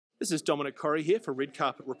This is Dominic Corry here for Red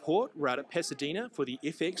Carpet Report. We're out at Pasadena for the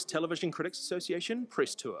FX Television Critics Association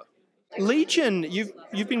press tour. Legion,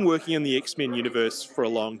 you've been working in the X-Men universe for a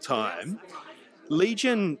long time.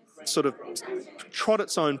 Legion sort of trod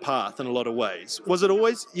its own path in a lot of ways. Was it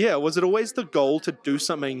always the goal to do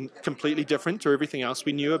something completely different to everything else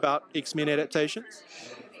we knew about X-Men adaptations?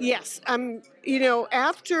 Yes,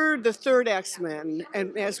 after the third X-Men,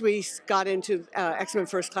 and as we got into X-Men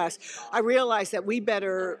First Class, I realized that we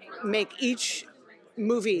better make each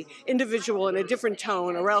movie individual in a different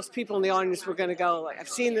tone, or else people in the audience were going to go, like, I've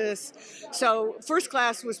seen this. So First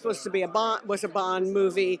Class was supposed to be a Bond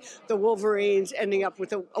movie. The Wolverines ending up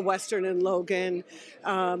with a Western and Logan.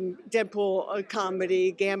 Deadpool, a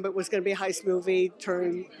comedy. Gambit was going to be a heist movie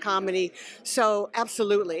turned comedy. So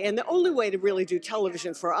absolutely. And the only way to really do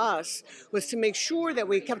television for us was to make sure that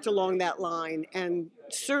we kept along that line. And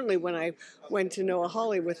certainly when I went to Noah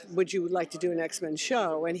Hawley with, would you like to do an X-Men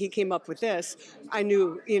show? And he came up with this, I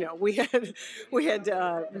knew, we had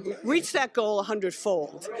reached that goal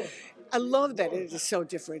 100-fold. I love that it is so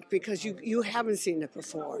different because you haven't seen it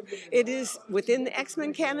before. It is within the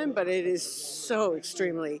X-Men canon, but it is so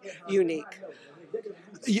extremely unique.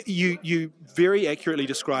 You very accurately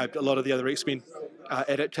described a lot of the other X-Men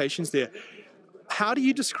adaptations there. How do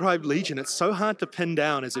you describe Legion? It's so hard to pin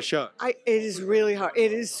down as a show. It is really hard.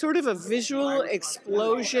 It is sort of a visual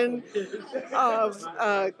explosion of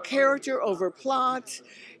character over plot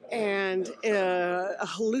and a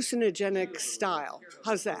hallucinogenic style.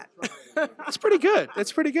 How's that? That's pretty good.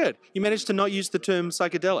 That's pretty good. You managed to not use the term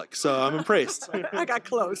psychedelic, so I'm impressed. I got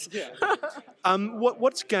close.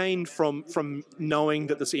 What's gained from knowing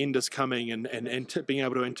that this end is coming and being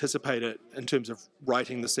able to anticipate it in terms of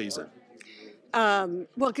writing the season?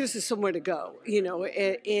 Well, it gives us somewhere to go.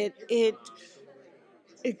 It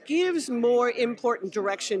gives more important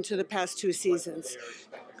direction to the past two seasons.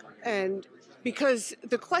 And because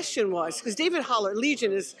the question was, because David Haller,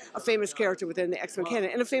 Legion is a famous character within the X-Men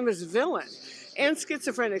canon and a famous villain and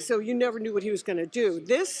schizophrenic, so you never knew what he was going to do.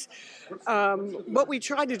 This, what we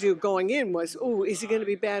tried to do going in was, is he going to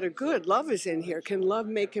be bad or good? Love is in here. Can love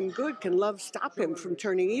make him good? Can love stop him from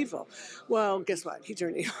turning evil? Well, guess what? He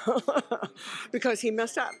turned evil because he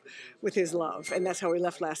messed up with his love, and that's how he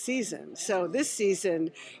left last season. So this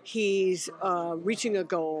season, he's reaching a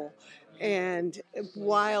goal. And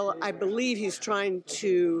while I believe he's trying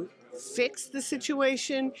to fix the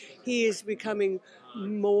situation, he is becoming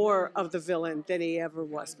more of the villain than he ever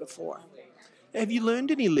was before. Have you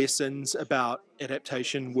learned any lessons about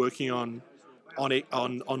adaptation working on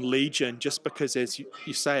Legion, just because, as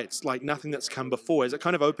you say, it's like nothing that's come before? Has it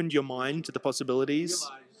kind of opened your mind to the possibilities?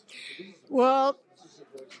 Well,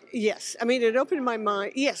 yes. I mean, it opened my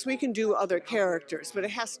mind. Yes, we can do other characters, but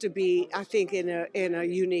it has to be, I think, in a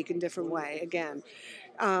unique and different way. Again,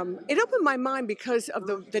 it opened my mind because of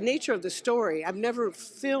the nature of the story. I've never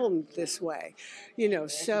filmed this way,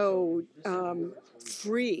 so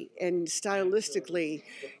free and stylistically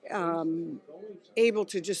able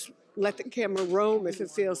to just let the camera roam if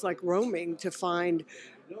it feels like roaming to find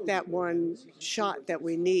that one shot that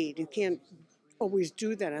we need. You can't always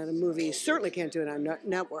do that on a movie. You certainly can't do it on a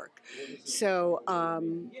network. So,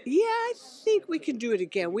 I think we can do it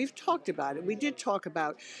again. We've talked about it. We did talk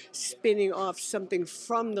about spinning off something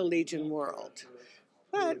from the Legion world,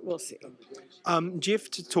 but we'll see. Jeff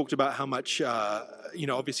talked about how much,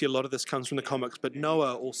 obviously a lot of this comes from the comics, but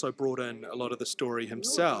Noah also brought in a lot of the story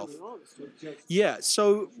himself. Yeah,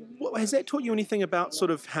 so has that taught you anything about sort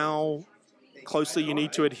of how closely you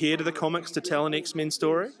need to adhere to the comics to tell an X-Men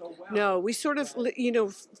story? No, we sort of,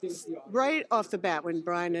 right off the bat when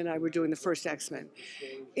Brian and I were doing the first X-Men,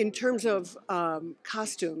 in terms of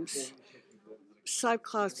costumes,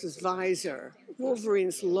 Cyclops' visor,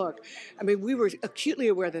 Wolverine's look. I mean, we were acutely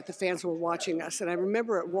aware that the fans were watching us. And I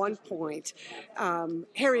remember at one point,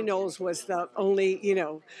 Harry Knowles was the only,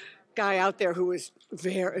 guy out there who was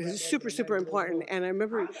super, super important. And I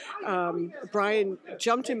remember Brian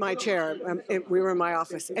jumped in my chair, we were in my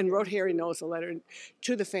office, and wrote Harry Knowles a letter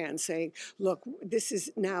to the fans saying, look, this is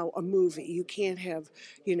now a movie. You can't have,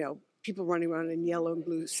 people running around in yellow and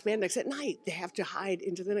blue spandex at night. They have to hide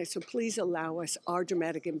into the night. So please allow us our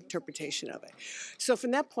dramatic interpretation of it. So from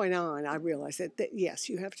that point on, I realized that yes,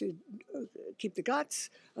 you have to keep the guts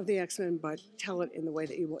of the X-Men, but tell it in the way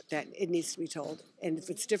that it needs to be told. And if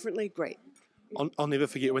it's differently, great. I'll never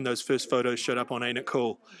forget when those first photos showed up on Ain't It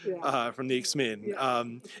Cool from the X-Men. Yeah.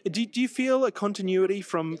 Do you feel a continuity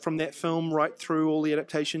from that film right through all the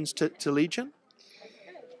adaptations to Legion?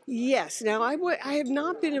 Yes. Now, I have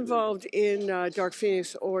not been involved in Dark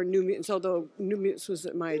Phoenix or New Mutants, although New Mutants was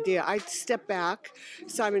my idea. I stepped back.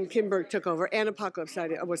 Simon Kinberg took over, and Apocalypse I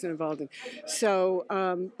wasn't involved in. So,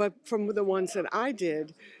 but from the ones that I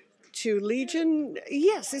did, to Legion,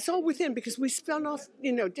 yes, it's all within, because we spun off,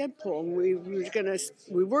 Deadpool, and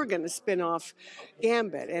we were gonna spin off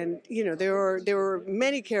Gambit, and there were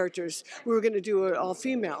many characters. We were gonna do an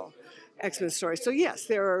all-female X-Men story. So yes,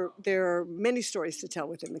 there are many stories to tell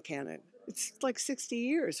within the canon. It's like 60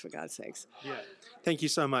 years, for God's sakes. Yeah. Thank you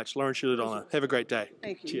so much, Lauren Shuler-Donner. Have a great day.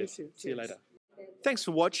 Thank you. Cheers. You too. See you Cheers. later. Thanks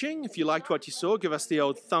for watching. If you liked what you saw, give us the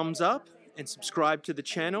old thumbs up and subscribe to the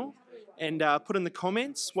channel. And put in the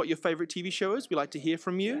comments what your favourite TV show is. We like to hear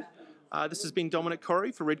from you. This has been Dominic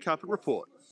Corry for Red Carpet Report.